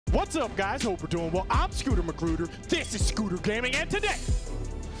What's up, guys? Hope we're doing well. I'm ScooterMagruder. This is ScooterGaming, and today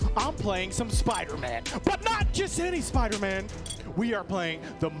I'm playing some Spider-Man, but not just any Spider-Man. We are playing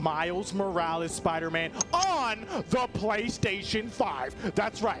the Miles Morales Spider-Man on the PlayStation 5.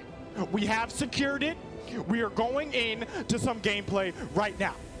 That's right. We have secured it. We are going in to some gameplay right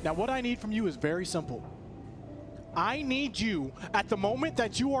now. Now, what I need from you is very simple. I need you, at the moment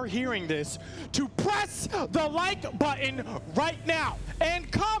that you are hearing this, to press the like button right now and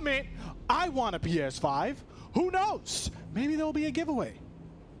comment, I want a PS5. Who knows? Maybe there'll be a giveaway.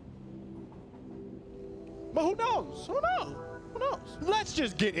 But who knows? Who knows? Who knows? Let's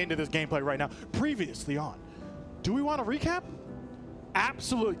just get into this gameplay right now. Previously on. Do we want to recap?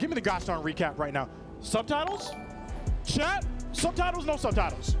 Absolutely. Give me the gosh darn recap right now. Subtitles? Chat? Subtitles? No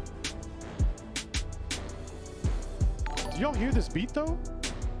subtitles. Do y'all hear this beat though?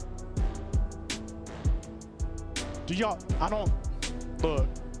 Do y'all? I don't. Look.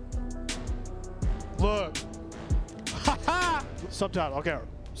 Look. Ha ha! Subtitle. Okay.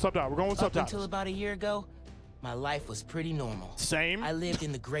 Subtitle. We're going with subtitles. Up until about a year ago, my life was pretty normal. Same. I lived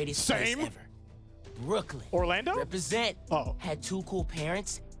in the greatest place ever. Brooklyn. Orlando? Represent. Oh. Had two cool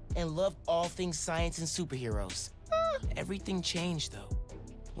parents and loved all things science and superheroes. Everything changed though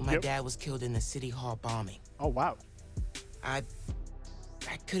when my dad was killed in the City Hall bombing. Oh wow. I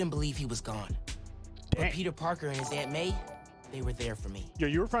couldn't believe he was gone. Dang. But Peter Parker and his Aunt May, they were there for me. Yo,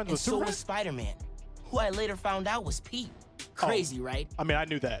 you were friends with Superman? So was Spider-Man, who I later found out was Pete. Crazy, right? I mean, I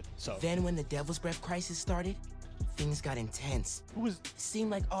knew that, so. Then when the Devil's Breath crisis started, things got intense. It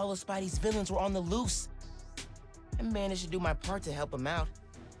seemed like all of Spidey's villains were on the loose. I managed to do my part to help him out.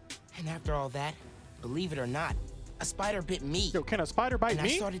 And after all that, believe it or not, a spider bit me. Yo, can a spider bite me? And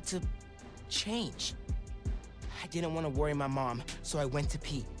I started to change. I didn't want to worry my mom, so I went to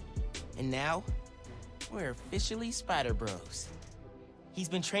Pete. And now, we're officially Spider Bros. He's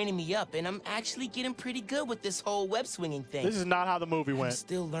been training me up, and I'm actually getting pretty good with this whole web-swinging thing. This is not how the movie went. I'm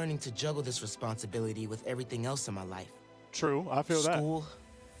still learning to juggle this responsibility with everything else in my life. True, I feel that. School,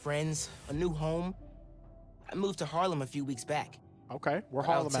 friends, a new home. I moved to Harlem a few weeks back. Okay, where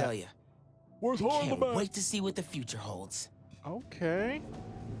Harlem at? I'll tell you. Where's Harlem at? Can't wait to see what the future holds. Okay.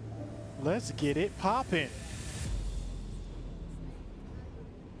 Let's get it poppin'.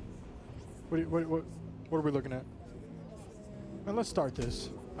 What are we looking at? And let's start this.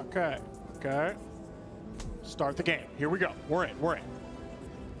 Okay. Okay. Start the game. Here we go. We're in. We're in.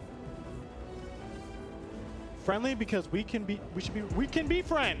 Friendly because we can be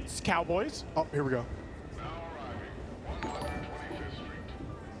friends, cowboys. Oh, here we go.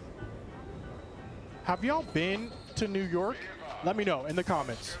 Have y'all been to New York? Let me know in the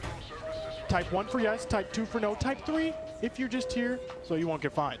comments. Type 1 for yes, type 2 for no, type 3 if you're just here so you won't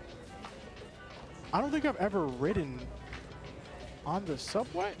get fined. I don't think I've ever ridden on the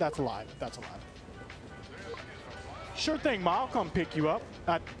subway. That's a lie. That's a lie. Sure thing, Ma. I'll come pick you up.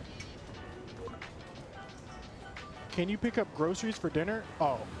 Can you pick up groceries for dinner?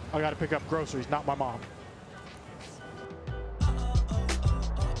 Oh, I gotta pick up groceries, not my mom.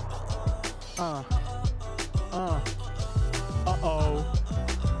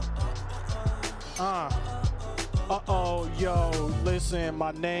 Uh-oh, yo, listen,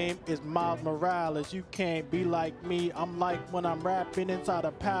 my name is Miles Morales. You can't be like me. I'm like when I'm rapping inside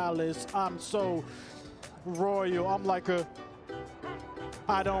a palace. I'm so royal. I'm like a,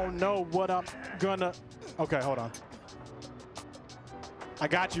 I don't know what I'm gonna, okay, hold on. I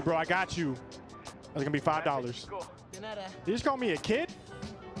got you, bro, I got you. That's gonna be $5. You just call me a kid?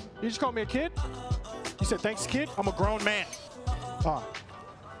 You just call me a kid? You said, thanks, kid? I'm a grown man. That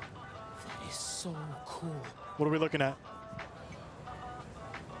is so cool. What are we looking at?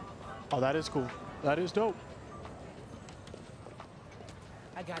 Oh, that is cool. That is dope.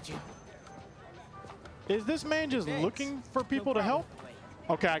 I got you. Is this man just looking for people to help?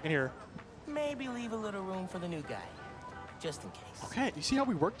 Okay, I can hear. Maybe leave a little room for the new guy, just in case. Okay, you see how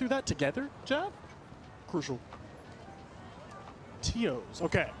we work through that together, Jab? Crucial. TOs,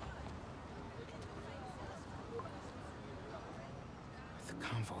 okay. The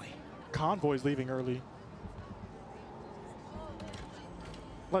convoy. Convoy's leaving early.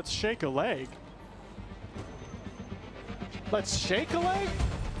 Let's shake a leg. Let's shake a leg?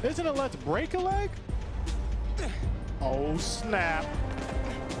 Isn't it let's break a leg? Oh, snap.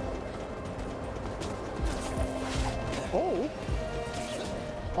 Oh.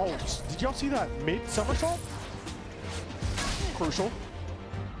 Oh, did y'all see that mid-somersault? Crucial.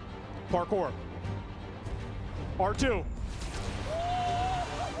 Parkour. R2.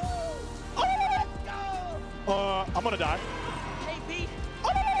 I'm gonna die. Hey, Pete.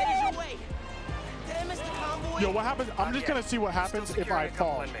 Headed your way. Did I miss the convoy? Yo, what happens? I'm just gonna see what happens if I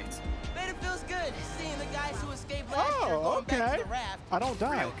fall. Bet it feels good seeing the guys who escaped last year going back okay. to the raft. I don't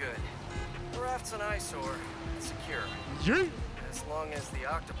die. Real good. The raft's an eyesore. It's secure. Yeet. As long as the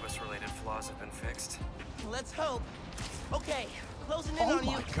octopus-related flaws have been fixed. Let's hope. Okay, closing in Oh on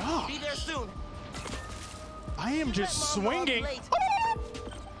you. my gosh. Be there soon. I am just swinging. Miles,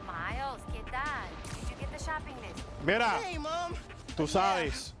 ¿qué tal? Did you get the shopping list? Mira, Hey, Mom. tú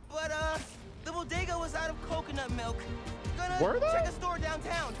sabes. But, the bodega was out of coconut milk. Were Gonna they? check a store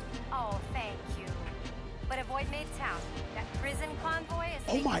downtown. Oh, thank you. But avoid Midtown. That prison convoy is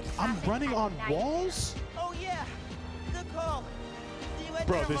Oh my, making I'm traffic running a on nightmare. Oh, walls? yeah. Good call. See you at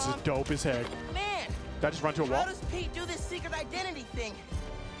Bro, dinner, this is Mom. dope as heck. Man, Did I just run to a how wall? does Pete do this secret identity thing?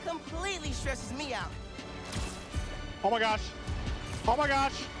 Completely stresses me out. Oh my gosh. Oh my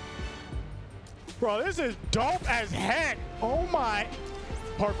gosh. Bro, this is dope as heck. Oh my.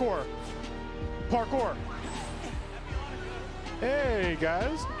 Parkour. Parkour. Hey,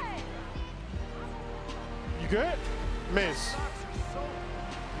 guys. You good? Miss.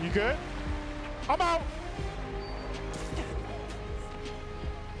 You good? I'm out.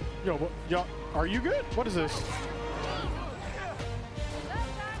 Yo, y'all, are you good? What is this?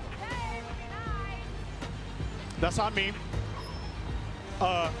 That's on me.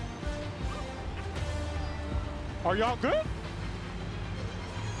 Are y'all good?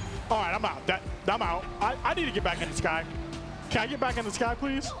 All right, I'm out. I'm out. I need to get back in the sky. Can I get back in the sky,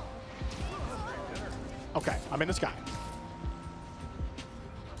 please? Okay, I'm in the sky.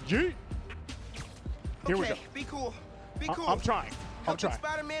 Yeet. Here we go. Be cool. Be cool. I'm trying. I'm trying.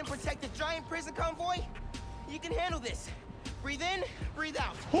 Spider-Man protect the giant prison convoy? You can handle this. Breathe in, breathe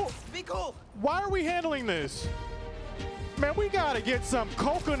out. Oh. Be cool. Why are we handling this? Man, we gotta get some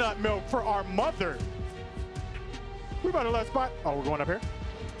coconut milk for our mother. We better let Spot. Oh, we're going up here?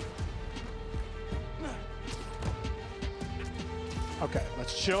 Okay,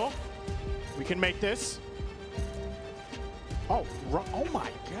 let's chill. We can make this. Oh, oh my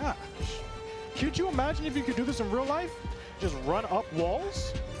gosh. Could you imagine if you could do this in real life? Just run up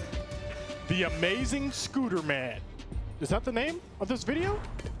walls? The Amazing Scooter Man. Is that the name of this video?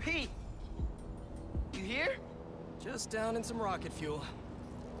 Pete, you here? Just down in some rocket fuel.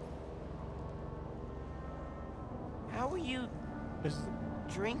 How are you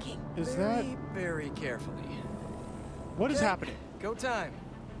drinking? Is that, Very carefully. what is Okay, happening? Go time.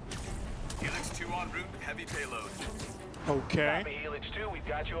 Helix 2 en route with heavy payload. Okay. Helix 2, we've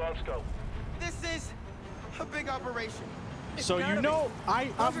got you on scope. This is a big operation. So Gotta you be. know,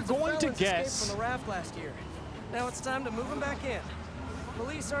 I'm Hundreds of going to felons escaped guess. from the raft last year. Now it's time to move them back in.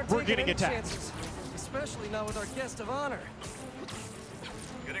 Police aren't We're taking getting any attacked. chances, especially not with our guest of honor.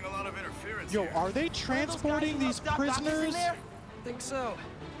 Getting a lot of interference Yo, here. are they transporting these prisoners Think so.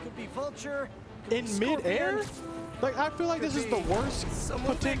 Could be Vulture. Could in be Scorpion. midair? Like, I feel like this is the Could be worst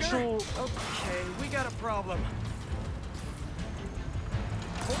someone potential. bigger. Okay, we got a problem.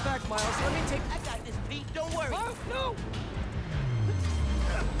 Hold back, Miles. Let me take. I got this, Pete. Don't worry. Oh, no!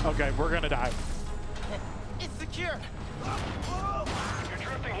 Okay, we're gonna die. It's secure. You're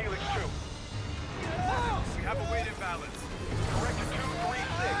drifting Helix 2. We have a weight imbalance. Corrected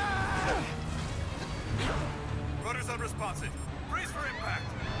 236. Rudder's unresponsive. Brace for impact.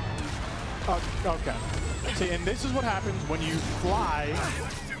 Okay. See, and this is what happens when you fly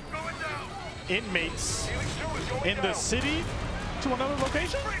Helix 2 going down. inmates Helix 2 is going in down. the city to another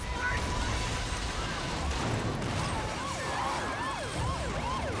location? Brace, brace.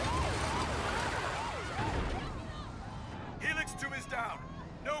 Helix 2 is down.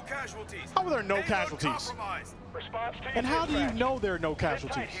 No casualties. How are there no Payload casualties? compromised. Response to And how do you dispatch. know there are no Sit tight,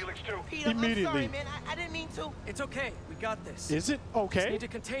 casualties? Helix 2. Pete, I'm Immediately. sorry, man. I didn't mean to. It's okay. We got this. Is it Just okay? need to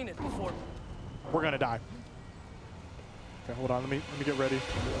contain it before. We're gonna die. Okay, hold on. Let me get ready.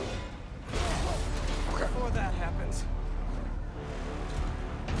 Before that happens.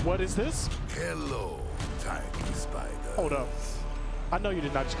 What is this? Hello, tiny spider. Hold up. I know you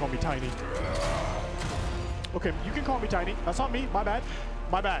did not just call me tiny. Okay, you can call me tiny. That's on me. My bad.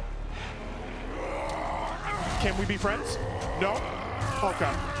 My bad. Can we be friends? No?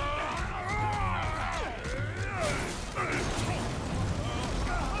 Okay.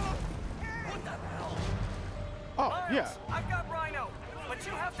 Oh, yeah. I've got Rhino, but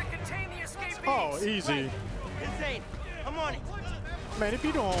you have to contain the escapees. Oh, easy. Insane. I'm on it. Man, if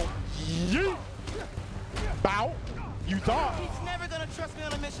you don't... Yeet. Bow. You thought. Pete's never gonna trust me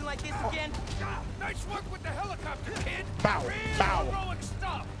on a mission like this again. Nice work with the helicopter, kid. Bow. Bow. Heroic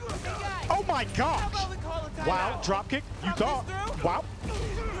stuff. Hey, guys. Oh my How gosh. about we call a timeout? Wow, drop kick. You Talk thought. this through? Wow.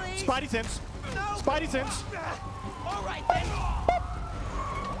 Please. Spidey sense. No. Spidey sense. All right, then.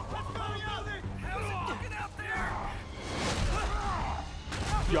 How's it looking out there?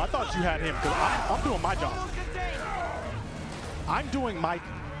 Yo, I thought you had him because I'm doing my job. I'm doing my.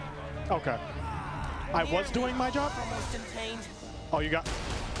 Okay. I was doing my job. Almost contained. Oh, you got.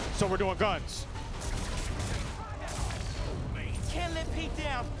 So we're doing guns. Can't let Pete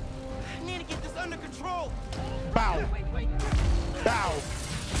down. I need to get this under control. Bow. Bow.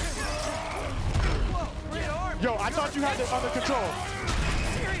 Yo, I thought you had this under control.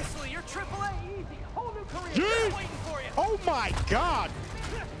 Seriously, you're AAA easy. Whole new career Jeez. waiting for you. Oh my God.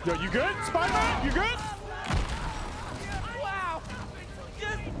 Yo, you good, Spider-Man? You good? Wow.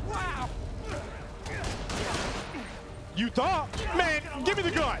 Just wow. You thought? Man, give me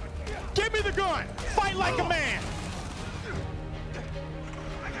the gun. Give me the gun. Fight like a man.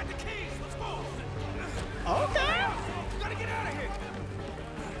 I got the keys. Let's move. Okay. Gotta get out of here.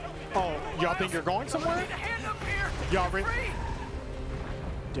 Oh, y'all think you're going somewhere? Need a hand up here. Y'all Free.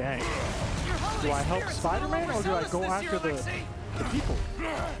 Dang. Do I help Spider-Man or do I go after the people?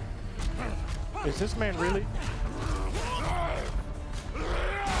 Is this man really?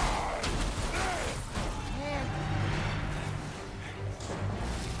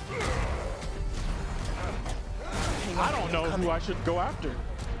 I don't know who I should go after.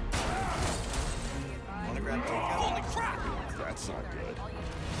 Holy crap! That's not good.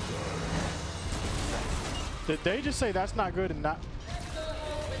 Did they just say that's not good and not?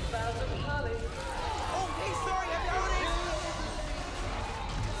 Oh, hey, sorry, I'm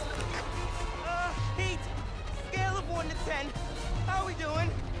Pete, scale of 1 to 10. How are we doing?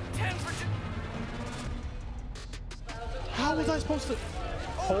 10 for. How was I supposed to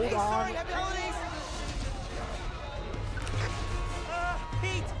hold Hey, on? sorry, happy holidays.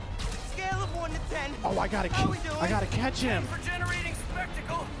 Pete, scale of 1 to 10. Oh, I gotta catch him. 10 for generating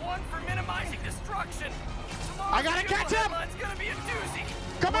spectacle. 1 for minimizing destruction. I gotta catch him. It's gonna be a doozy.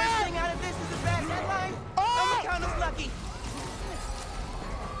 Come One here. thing out of this is a bad headline. Oh! I'm count us lucky.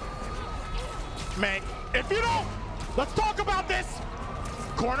 Man, if you don't, let's talk about this.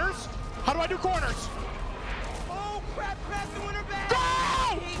 Corners? How do I do corners? Oh, crap, the winner back. Go!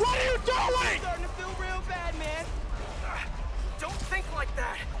 What are you I'm doing? starting to feel real bad, man. Don't think like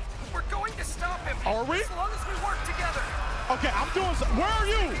that. We're going to stop him. Are we? As long as we work together. Okay, I'm doing some. Where are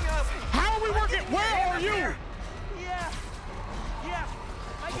you? How are we working? Where are you? Yeah,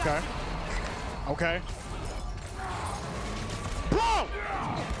 I got Okay. you. Okay. Bro!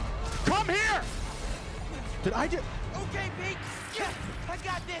 Come here! Did I get... Okay, Pete. Yeah, I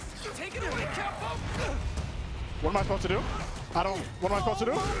got this. Take it away, Capo. What am I supposed to do? What am I supposed to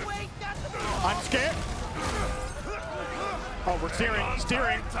do? Oh, wait, that's the ball. I'm scared. Oh, we're steering. Steer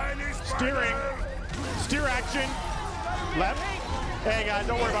action. Left. Hey, guys,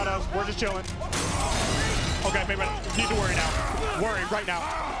 don't worry about us. We're just chilling. Okay, maybe I don't need to worry now. Worry right now.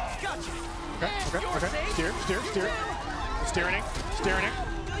 Okay. Steer. Steering.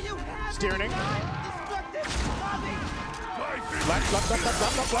 Left.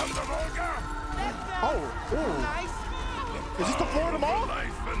 Oh. Nice. Is this the floor of the mall?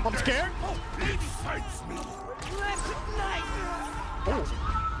 I'm scared. Left, nice.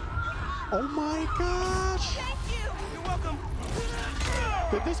 Oh my gosh. Thank you. You're welcome.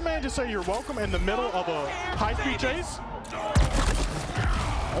 Did this man just say you're welcome in the middle of a high-speed chase?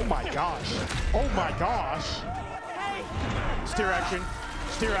 Oh my gosh. Hey. Steer action.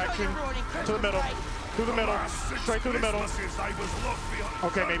 To the middle. Through the middle. Straight through the middle.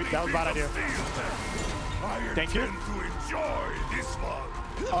 Okay, maybe that was a bad idea. Thank you.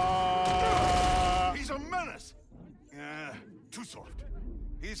 He's a menace. Too soft.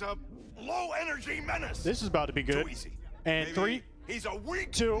 He's a low-energy menace. This is about to be good. Too easy. And Maybe 3, He's a 2,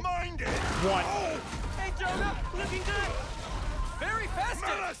 weak-minded. 1. Oh, Hey, Jonah, looking good. Very festive.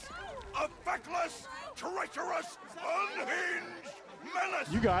 menace! A feckless, treacherous, unhinged menace!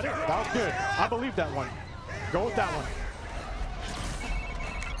 You got it. That was good. I believe that one. Go with that one.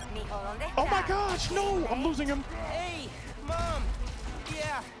 Mijo, ¿dónde Oh my está? gosh, no! I'm losing him. Hey, Mom.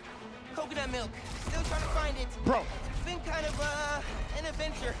 Yeah, coconut milk. Still trying to find it. Bro, It's been kind of, an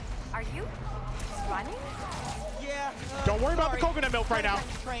adventure. Are you running? Yeah. don't worry about the sorry. coconut milk right now. Trying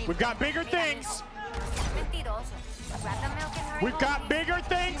to train. We've got bigger things. Mentiroso. Grab the milk and hurry We've got home. bigger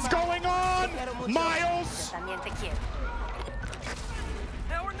things going on, Miles. También te quiero.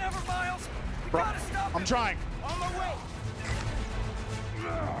 Now or never, Miles. We Bro, gotta stop I'm him. trying. On my way.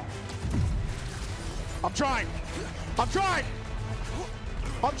 I'm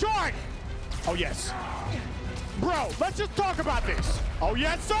trying. Oh, yes. Bro, let's just talk about this. Oh,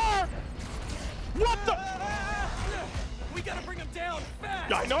 yes, sir. What the? We gotta bring him down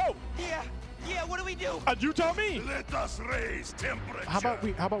fast. I know. Yeah, what do we do? You tell me. Let us raise temperature. How about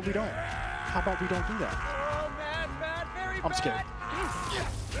we don't? How about we don't do that? Oh, bad, very I'm bad. scared.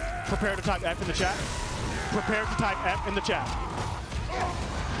 Prepare to type F in the chat. Prepare to type F in the chat.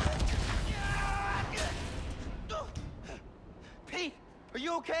 Pete, are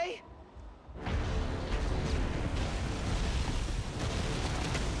you okay?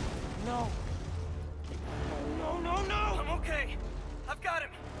 No. No. I'm okay. I've got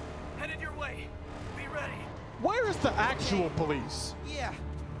him. Headed your way. Be ready. Where is the actual police? Yeah.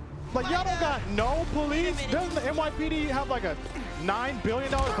 Like, y'all don't got no police? Doesn't the NYPD have like a $9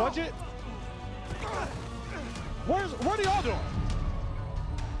 billion budget? What are y'all doing?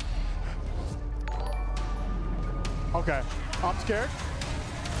 Okay, I'm scared.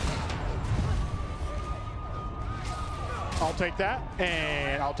 I'll take that,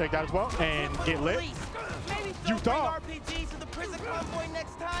 and I'll take that as well, and get lit. Maybe You don't bring thought? RPGs to the prison convoy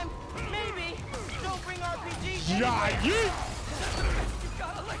next time. Maybe don't bring RPGs. Yeah, anywhere.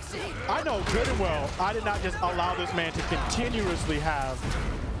 Alexei! I know good and well I did not just allow this man to continuously have.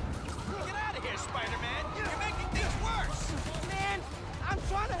 Get out of here, Spider-Man. You're making things worse. Man, I'm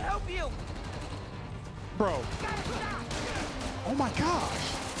trying to help you. Bro. Oh my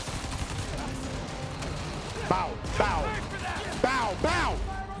gosh. Bow.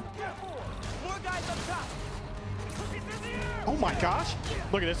 More guys up top. Oh my gosh.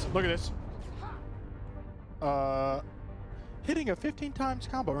 Look at this. Hitting a 15 times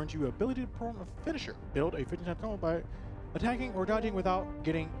combo earns you ability to perform a finisher. Build a 15 times combo by attacking or dodging without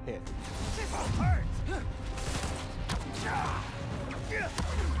getting hit.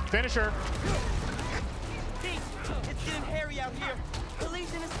 Finisher. Pete, it's getting hairy out here.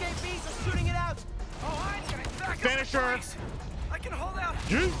 Police and escapees are shooting it out. Finisher. I can hold out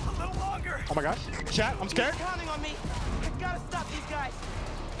Yeah. a little longer. Oh my gosh. Chat, I'm scared. Keep counting on me. I gotta stop these guys.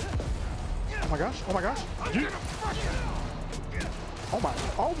 Oh my gosh. Yeah.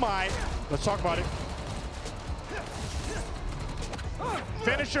 Oh my. Let's talk about it.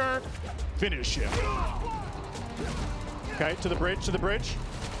 Finisher. Finish him. Okay, to the bridge.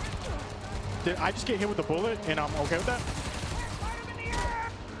 Did I just get hit with a bullet and I'm okay with that?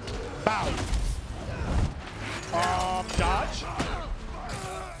 Bow. Dodge.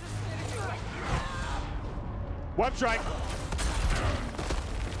 Web strike.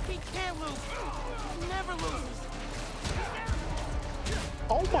 He can't lose. He never loses.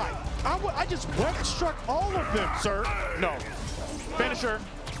 Oh my. I just web struck all of them, sir. No. Finisher.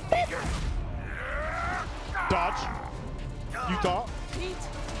 Dodge. You thought? Pete,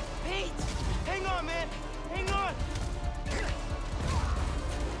 hang on, man. Hang on.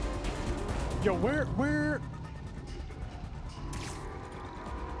 Yo, where?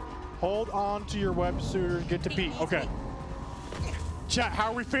 Hold on to your web suiters. Get to Pete. Okay. Chat,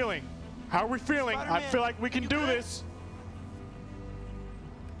 how are we feeling? I feel like we can do this.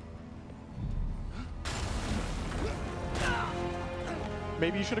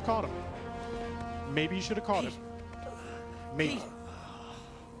 Maybe you should have caught him. Maybe.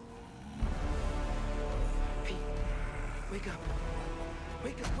 Pete, wake up.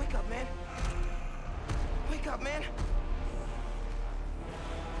 Wake up, man. Wake up, man.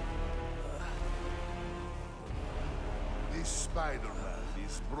 This Spider-Man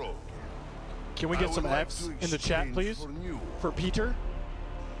is broken. Can we get some F's in the chat, please? For Peter?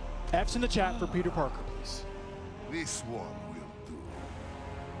 F's in the chat for Peter Parker, please. This one will do.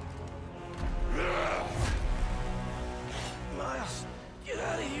 Miles, get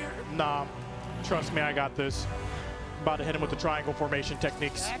out of here. Nah, trust me, I got this. I'm about to hit him with the triangle formation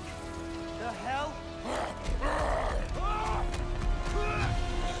techniques. Heck? The hell?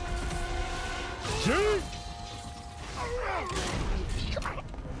 Gee!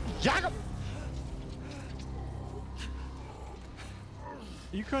 Yaga!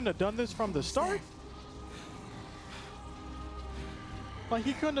 You couldn't have done this from the start? Like,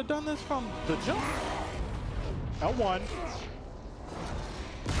 he couldn't have done this from the jump? L1.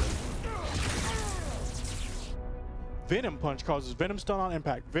 Venom punch causes venom stun on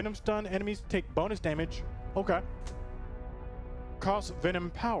impact. Venom stun enemies take bonus damage. Okay. Costs venom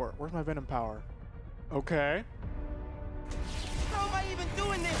power. Where's my venom power? Okay. How am I even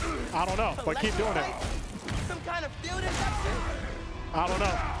doing this? I don't know, but keep doing it. Some kind of field infection? I don't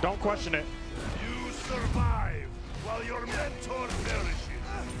know. Don't question it. You survive while your mentor perishes.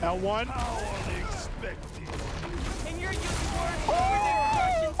 L1. How unexpected. And you're using words over their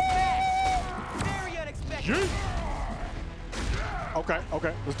Russian smash. Very unexpected. Jeez. Okay.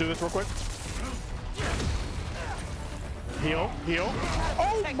 Let's do this real quick. Heal.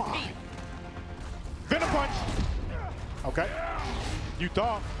 Oh my. Venom punch. Okay. You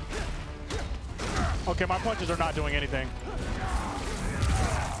thought. Okay, my punches are not doing anything.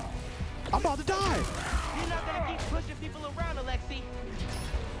 I'm about to die. You're not gonna keep pushing people around, Alexei.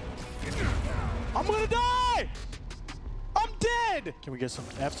 I'm gonna die! I'm dead! Can we get some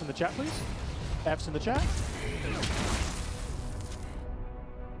F's in the chat, please? F's in the chat?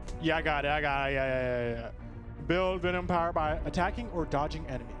 Yeah, I got it. Yeah. Build venom power by attacking or dodging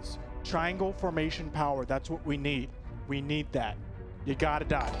enemies. Triangle formation power. That's what we need. We need that. You gotta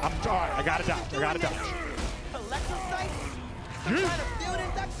dodge. All right, I gotta dodge. Electrocyte? Some kind of field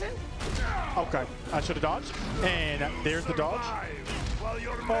induction? Okay, I should have dodged. And there's the dodge.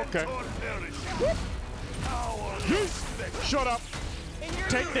 Okay. Shut up.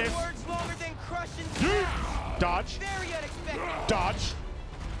 Take this. Dodge. Very unexpected. Dodge.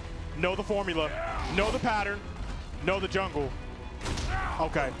 Know the formula. Know the pattern. Know the jungle.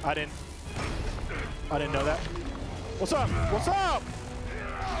 Okay, I didn't know that. What's up? What's up?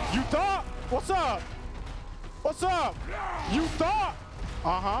 You thought? What's up? What's up? You thought?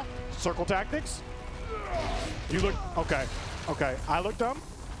 Uh-huh. Circle tactics. You look okay. Okay, I look dumb.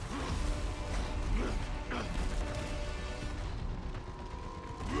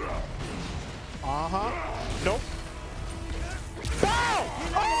 Uh-huh. Nope. Bow!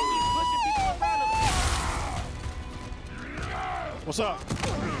 What's up?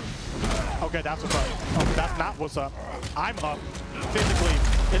 Okay, that's what's up. Oh, that's not what's up. I'm up, physically,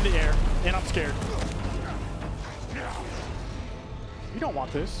 in the air, and I'm scared. You don't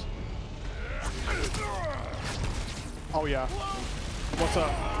want this. Oh, yeah. What's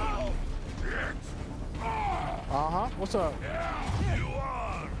up? Uh-huh. What's up?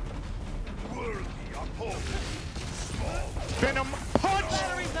 Venom punch!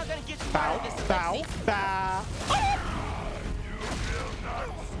 Bow, bow, bow.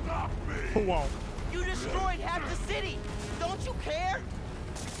 Who won't? You destroyed half the city. Don't you care?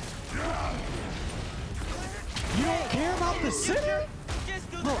 You don't care about the city?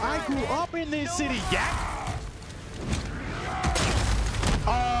 Bro, I grew up in this city, yeah?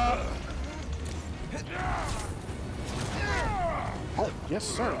 Oh, yes,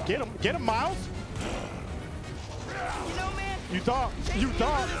 sir. Get him, Miles. You know, man. You thought. The city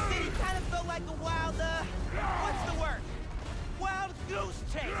kind of felt like a wild, what's the word? Wild goose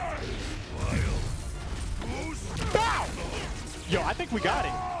chase. Bow! Yo, I think we got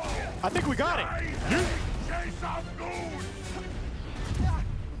it.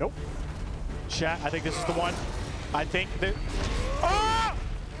 Nope. Chat, I think this is the one. I think that. Ah!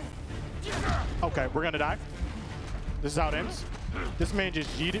 Okay, we're gonna die. This is how it ends. This man just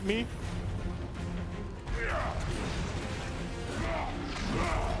yeeted me.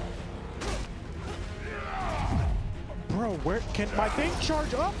 Bro, where can my thing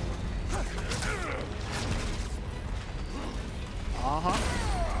charge up? Uh-huh.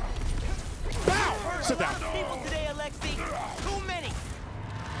 Bow! Sit down. People today, Alexi. Too many.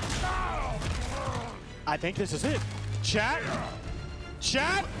 I think this is it. Chat.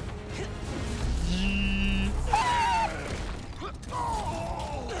 Chat.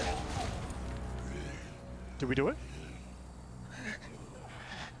 Did we do it?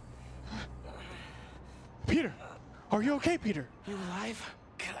 Peter, are you okay, Peter? You alive?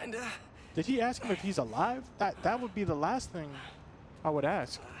 Kinda. Did he ask him if he's alive? That would be the last thing I would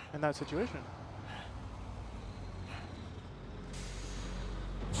ask in that situation.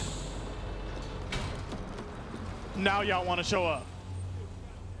 Now y'all want to show up.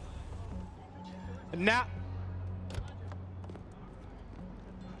 Now.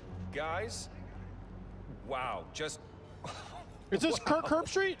 Guys, wow, just... Is this Kirk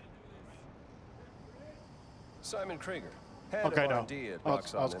Herbstreit? Simon Krieger, head Okay, of no. R&D at I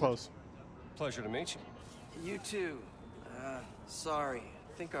was close. Pleasure to meet you. You too. Sorry.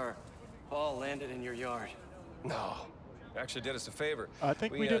 I think our ball landed in your yard. No, actually did us a favor. I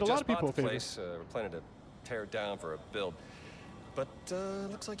think we did a lot of people a favor. We're planning to tear it down for a build. But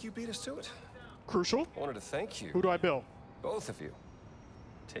looks like you beat us to it. Crucial. I wanted to thank you. Who do I bill? Both of you.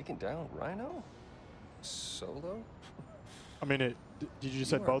 Taking down Rhino? Solo? I mean, did you just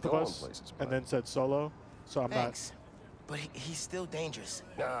said are both of going us places, and bud. then said solo? So I'm Thanks. But he's still dangerous.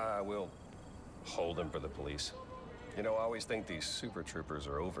 Nah, we'll hold him for the police. You know, I always think these super troopers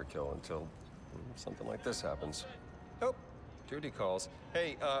are overkill until something like this happens. Oh, duty calls.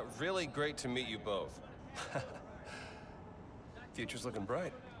 Hey, really great to meet you both. Future's looking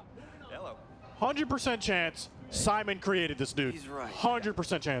bright. Hello. not. 100% chance Simon created this dude. He's right.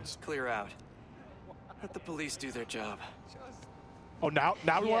 100% chance. Clear out. Let the police do their job. Oh, now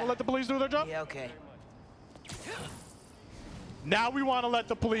we want to let the police do their job? Yeah, okay. Now we want to let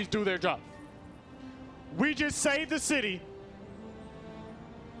the police do their job. We just saved the city.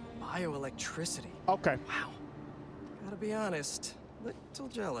 Bioelectricity. Okay. Wow. Gotta be honest, little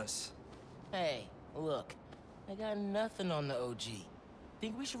jealous. Hey, look. I got nothing on the OG.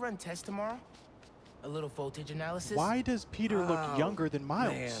 Think we should run tests tomorrow? A little voltage analysis? Why does Peter look younger than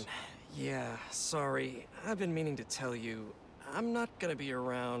Miles? Man, yeah, sorry. I've been meaning to tell you, I'm not gonna be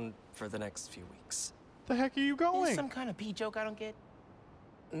around for the next few weeks. The heck are you Is going? this some kind of pee joke I don't get?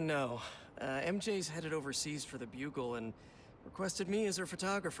 No, MJ's headed overseas for the Bugle and requested me as her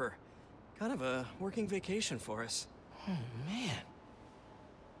photographer. Kind of a working vacation for us. Oh, man.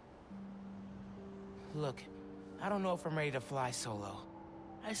 Look, I don't know if I'm ready to fly solo.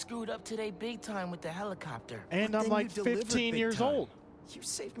 I screwed up today big time with the helicopter. And But I'm then like you delivered 15 big years time. old. You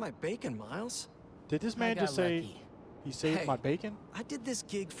saved my bacon, Miles. Did this I man got just say lucky. he saved Hey. my bacon? I did this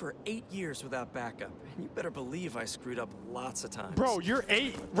gig for 8 years without backup, and you better believe I screwed up lots of times. Bro, you're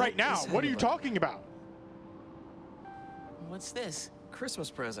 8 right now. This What are you handler. talking about? What's this?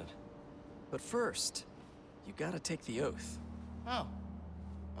 Christmas present. But first, you gotta take the oath. Oh.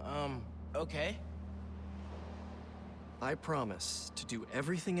 Okay. I promise to do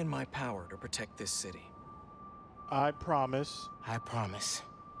everything in my power to protect this city. I promise. I promise.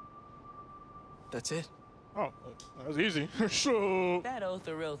 That's it. Oh, that was easy. So That oath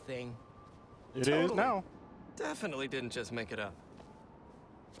a real thing. it is Totally. now. Definitely didn't just make it up.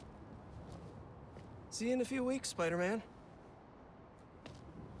 See you in a few weeks, Spider-Man.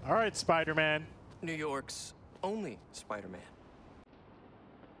 All right, Spider-Man. New York's only Spider-Man.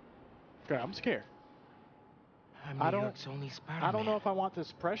 Okay, I'm scared. I'm I New don't- York's only Spider-Man. I don't know if I want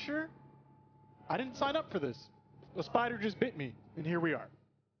this pressure. I didn't sign up for this. A spider just bit me, and here we are.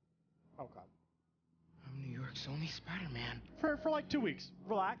 Oh God. I'm New York's only Spider-Man. For like 2 weeks.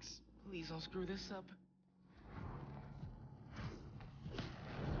 Relax. Please don't screw this up.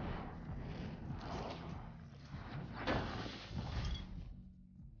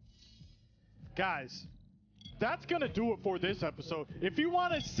 Guys, that's gonna do it for this episode. If you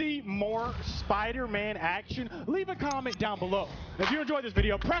want to see more Spider-Man action, leave a comment down below. If you enjoyed this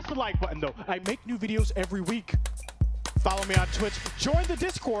video, press the like button though. I make new videos every week. Follow me on Twitch, join the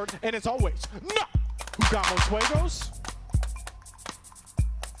Discord, and as always, no Jugamos Juegos.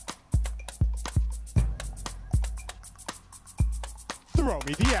 Throw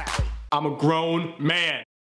me the alley. I'm a grown man.